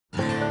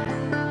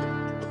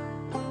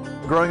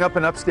Growing up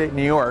in upstate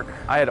New York,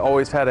 I had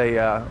always had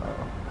a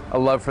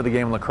love for the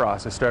game of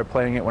lacrosse. I started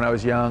playing it when I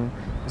was young.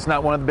 It's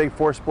not one of the big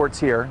four sports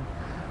here,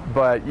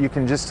 but you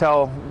can just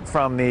tell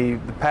from the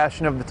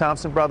passion of the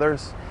Thompson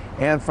brothers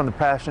and from the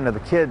passion of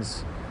the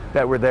kids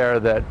that were there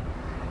that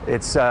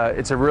it's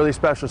a really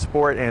special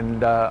sport,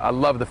 and I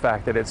love the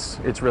fact that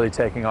it's really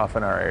taking off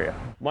in our area.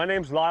 My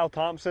name's Lyle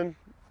Thompson.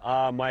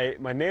 My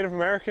Native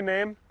American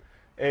name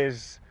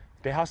is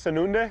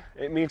Dehasanunde.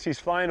 It means he's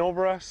flying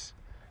over us.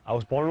 I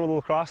was born with a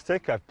lacrosse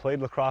stick. I've played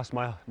lacrosse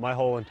my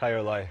whole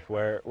entire life.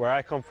 Where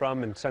I come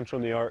from in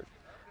central New York,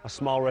 a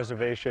small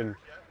reservation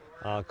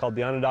called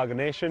the Onondaga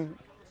Nation,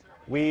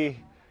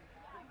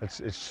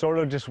 it's sort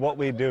of just what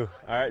we do.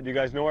 All right, do you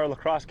guys know where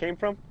lacrosse came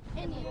from?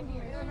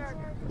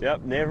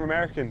 Yep, Native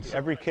Americans.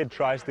 Every kid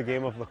tries the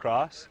game of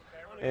lacrosse,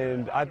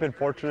 and I've been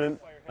fortunate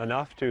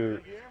enough to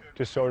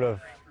sort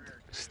of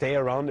stay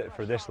around it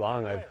for this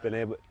long. I've been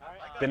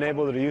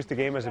able to use the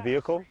game as a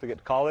vehicle to get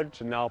to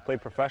college and now play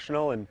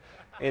professional, and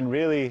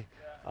really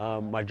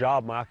my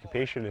job, my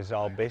occupation is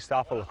all based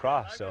off of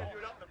lacrosse. So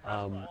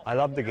I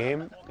love the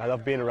game. I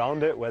love being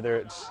around it, whether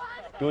it's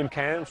doing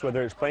camps,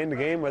 whether it's playing the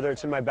game, whether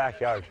it's in my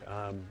backyard.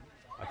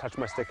 I touch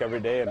my stick every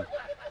day,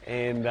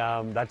 and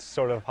that's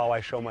sort of how I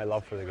show my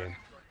love for the game.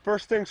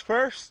 First things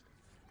first,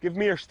 give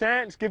me your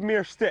stance, give me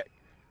your stick.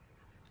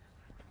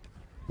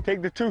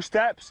 Take the 2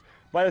 steps.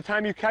 By the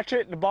time you catch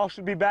it, the ball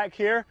should be back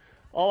here.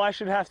 All I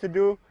should have to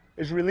do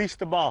is release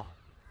the ball.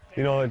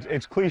 You know,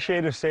 it's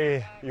cliche to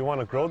say you want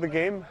to grow the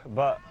game,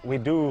 but we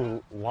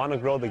do want to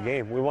grow the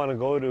game. We want to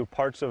go to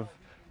parts of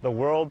the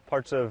world,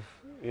 parts of,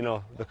 you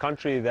know, the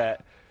country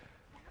that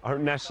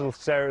aren't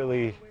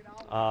necessarily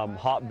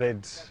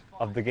hotbeds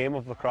of the game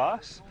of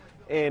lacrosse,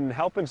 and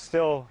help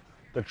instill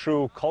the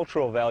true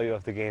cultural value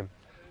of the game,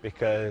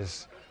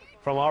 because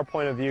from our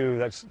point of view,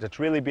 that's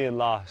really being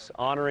lost.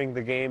 Honoring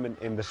the game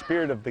and the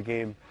spirit of the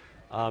game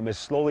is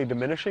slowly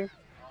diminishing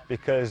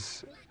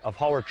because of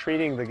how we're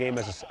treating the game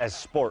as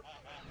sport.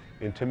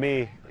 And to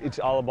me, it's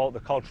all about the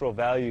cultural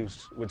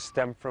values which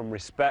stem from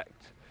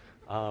respect,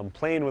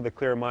 playing with a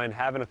clear mind,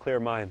 having a clear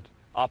mind,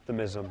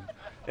 optimism,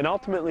 and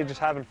ultimately just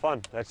having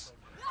fun.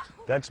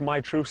 That's my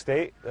true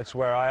state. That's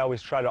where I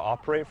always try to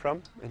operate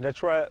from, and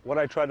that's what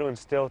I try to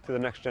instill to the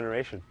next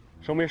generation.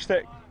 Show me your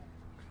stick.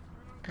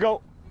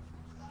 Go.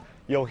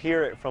 You'll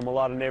hear it from a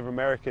lot of Native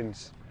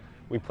Americans.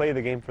 We play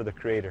the game for the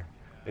creator.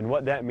 And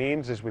what that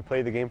means is we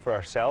play the game for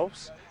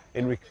ourselves,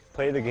 and we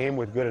play the game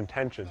with good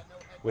intention,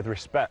 with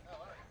respect.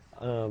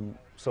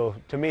 So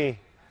to me,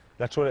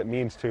 that's what it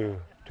means to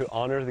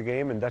honor the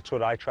game, and that's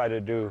what I try to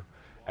do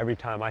every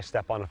time I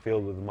step on a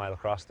field with my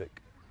lacrosse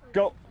stick.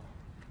 Go.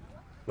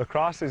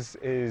 Lacrosse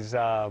is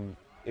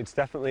it's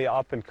definitely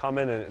up and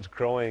coming, and it's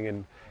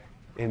growing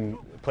in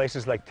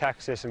places like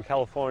Texas and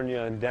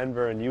California and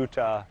Denver and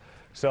Utah.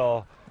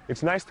 So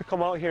it's nice to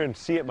come out here and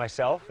see it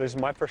myself. This is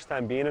my first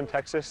time being in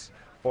Texas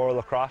for a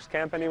lacrosse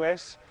camp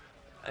anyways.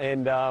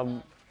 And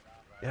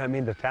yeah, I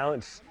mean, the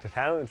talent's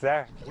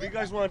there. What do you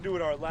guys want to do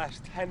with our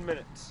last 10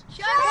 minutes?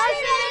 Sharks!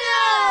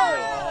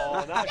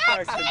 No, not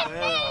Sharks.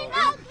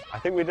 I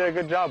think we did a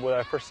good job with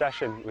our first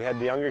session. We had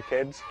the younger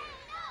kids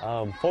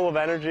full of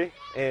energy,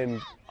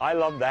 and I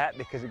love that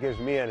because it gives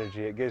me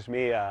energy. It gives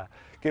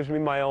me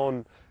my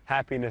own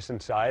happiness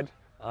inside.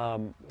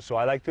 So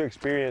I like to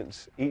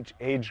experience each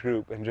age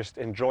group and just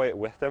enjoy it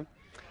with them,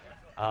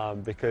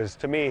 because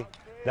to me,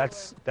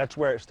 that's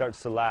where it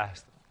starts to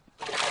last.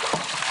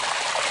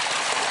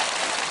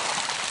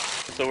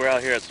 So we're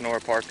out here at Sonora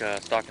Park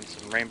stocking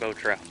some rainbow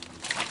trout.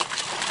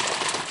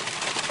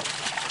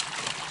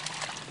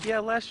 Yeah,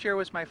 last year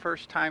was my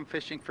first time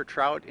fishing for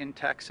trout in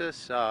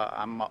Texas.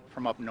 I'm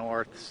from up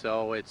north,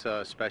 so it's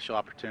a special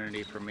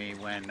opportunity for me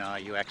when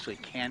you actually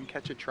can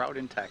catch a trout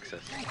in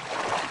Texas.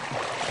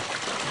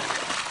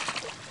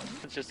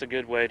 It's just a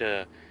good way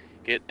to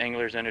get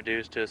anglers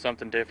introduced to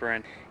something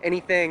different.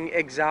 Anything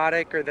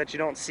exotic or that you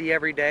don't see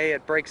every day,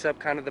 it breaks up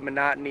kind of the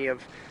monotony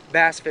of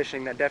bass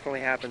fishing that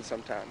definitely happens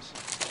sometimes.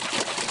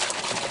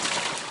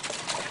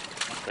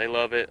 They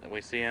love it,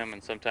 we see them,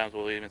 and sometimes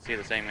we'll even see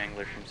the same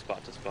anglers from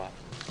spot to spot.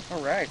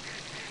 All right,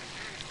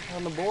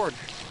 on the board.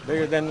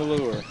 Bigger than the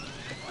lure.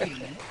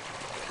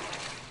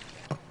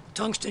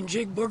 Tungsten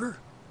jig booger,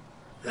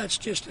 that's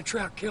just a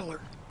trout killer.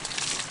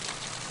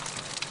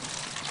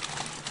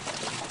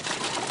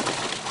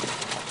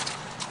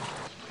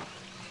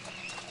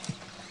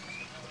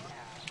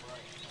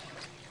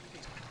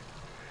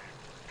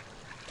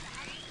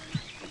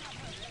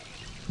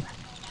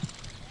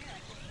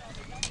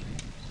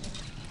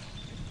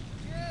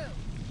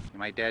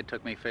 My dad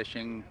took me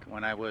fishing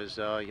when I was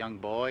a young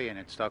boy, and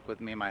it stuck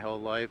with me my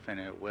whole life, and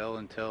it will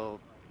until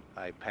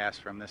I pass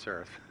from this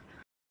earth.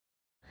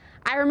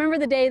 I remember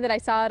the day that I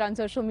saw it on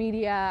social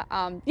media.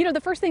 You know,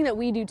 the first thing that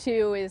we do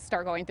too is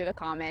start going through the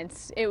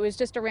comments. It was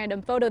just a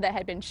random photo that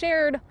had been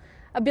shared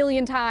a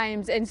billion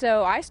times, and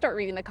so I start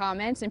reading the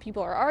comments, and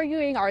people are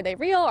arguing, are they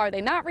real, are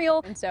they not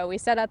real? And so we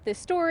set up this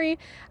story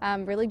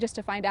really just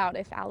to find out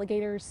if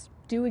alligators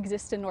do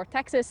exist in North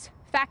Texas,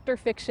 fact or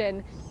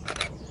fiction.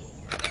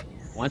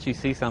 Once you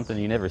see something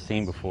you never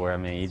seen before, I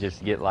mean, you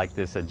just get like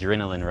this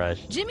adrenaline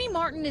rush. Jimmy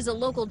Martin is a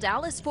local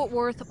Dallas-Fort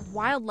Worth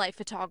wildlife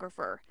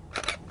photographer.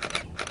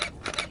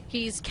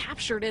 He's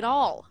captured it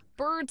all: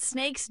 birds,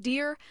 snakes,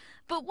 deer.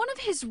 But one of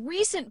his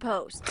recent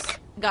posts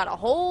got a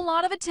whole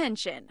lot of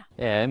attention.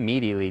 Yeah, it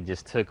immediately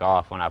just took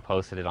off when I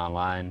posted it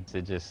online.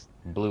 It just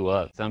blew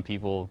up. Some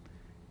people,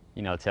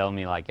 you know, tell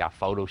me like, I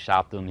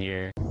photoshopped them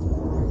here.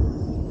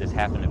 This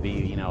happened to be,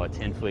 you know, a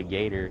 10-foot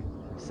gator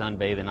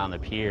sunbathing on the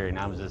pier, and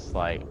I was just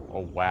like,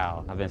 oh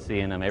wow. I've been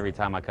seeing them every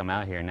time I come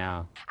out here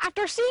now.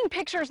 After seeing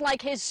pictures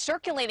like his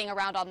circulating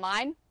around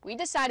online, we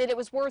decided it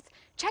was worth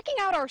checking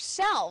out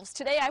ourselves.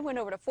 Today I went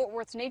over to Fort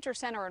Worth's Nature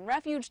Center and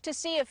Refuge to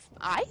see if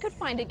I could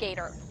find a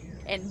gator.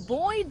 And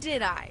boy,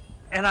 did I.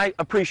 And I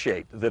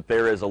appreciate that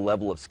there is a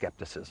level of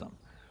skepticism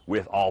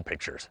with all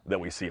pictures that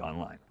we see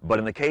online. But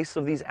in the case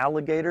of these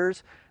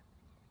alligators,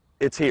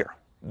 it's here.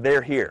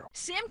 They're here.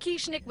 Sam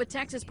Kieschnick with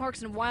Texas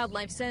Parks and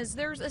Wildlife says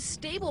there's a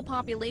stable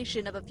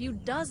population of a few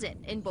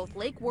dozen in both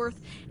Lake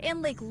Worth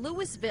and Lake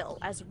Louisville,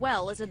 as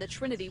well as in the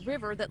Trinity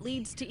River that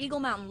leads to Eagle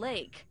Mountain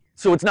Lake.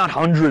 So it's not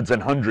hundreds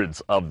and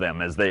hundreds of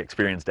them as they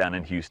experience down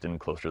in Houston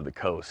closer to the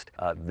coast.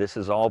 This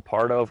is all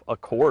part of a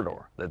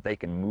corridor that they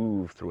can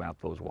move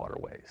throughout those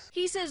waterways.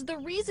 He says the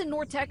reason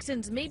North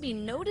Texans may be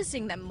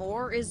noticing them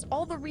more is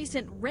all the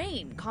recent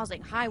rain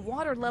causing high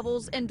water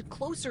levels and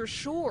closer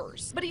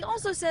shores. But he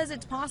also says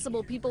it's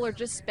possible people are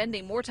just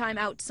spending more time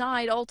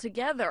outside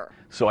altogether.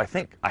 So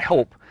I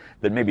hope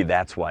that maybe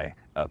that's why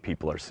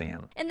people are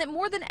seeing. And that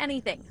more than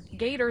anything,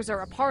 gators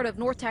are a part of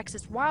North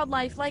Texas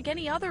wildlife like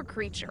any other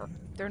creature.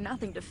 They're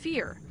nothing to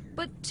fear,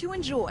 but to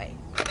enjoy.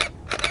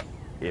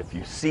 If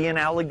you see an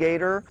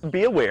alligator,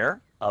 be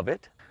aware of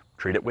it.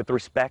 Treat it with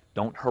respect.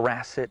 Don't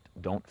harass it.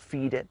 Don't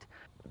feed it.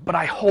 But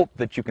I hope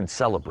that you can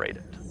celebrate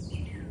it.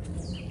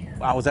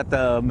 I was at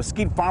the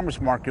Mesquite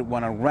Farmers Market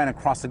when I ran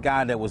across a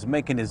guy that was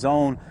making his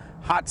own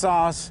hot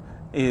sauce,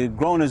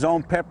 growing his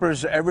own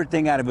peppers,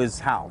 everything out of his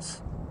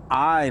house.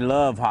 I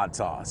love hot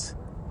sauce.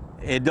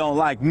 It don't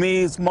like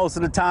me most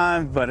of the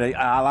time, but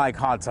I like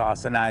hot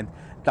sauce, and I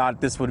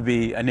thought this would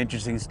be an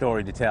interesting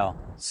story to tell.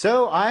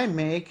 So I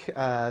make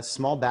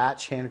small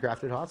batch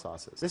handcrafted hot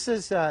sauces. This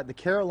is the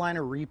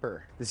Carolina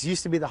Reaper. This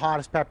used to be the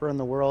hottest pepper in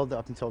the world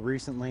up until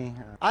recently.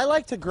 I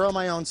like to grow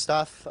my own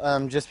stuff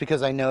just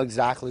because I know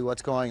exactly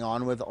what's going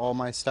on with all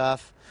my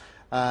stuff.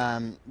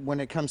 When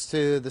it comes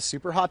to the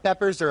super hot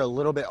peppers, they're a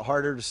little bit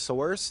harder to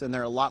source and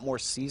they're a lot more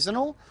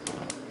seasonal.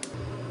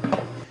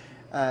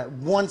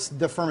 Once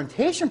the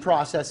fermentation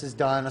process is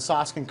done, a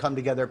sauce can come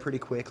together pretty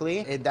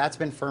quickly. That's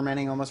been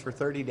fermenting almost for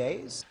 30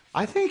 days.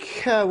 I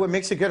think what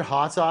makes a good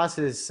hot sauce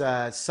is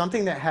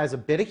something that has a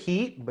bit of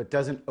heat but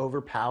doesn't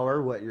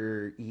overpower what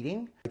you're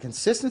eating. The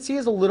consistency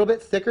is a little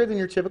bit thicker than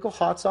your typical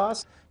hot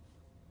sauce.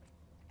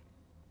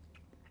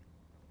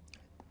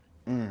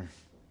 That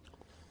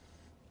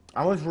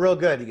one's real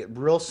good. You get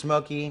real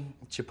smoky,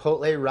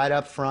 chipotle right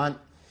up front.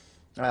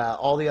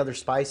 All the other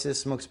spices,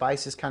 smoked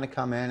spices kind of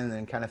come in and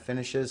then kind of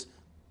finishes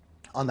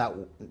on that,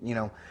 you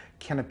know,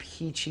 kind of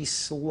peachy,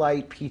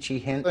 slight peachy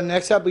hint. So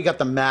next up, we got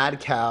the Mad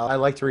Cow. I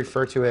like to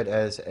refer to it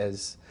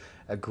as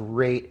a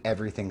great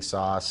everything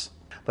sauce.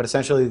 But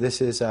essentially,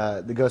 this is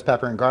the ghost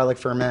pepper and garlic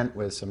ferment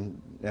with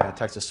some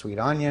Texas sweet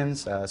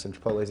onions, some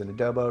chipotles and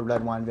adobo,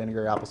 red wine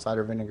vinegar, apple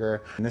cider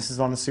vinegar. And this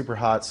is on the super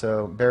hot,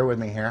 so bear with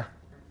me here.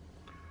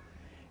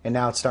 And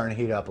now it's starting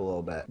to heat up a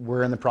little bit.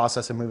 We're in the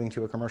process of moving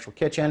to a commercial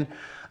kitchen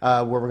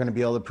where we're going to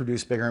be able to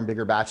produce bigger and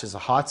bigger batches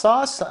of hot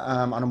sauce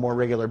on a more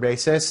regular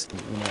basis.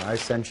 You know, I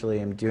essentially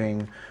am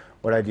doing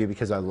what I do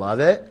because I love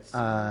it,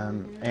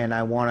 and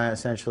I want to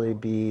essentially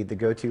be the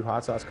go-to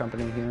hot sauce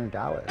company here in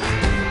Dallas.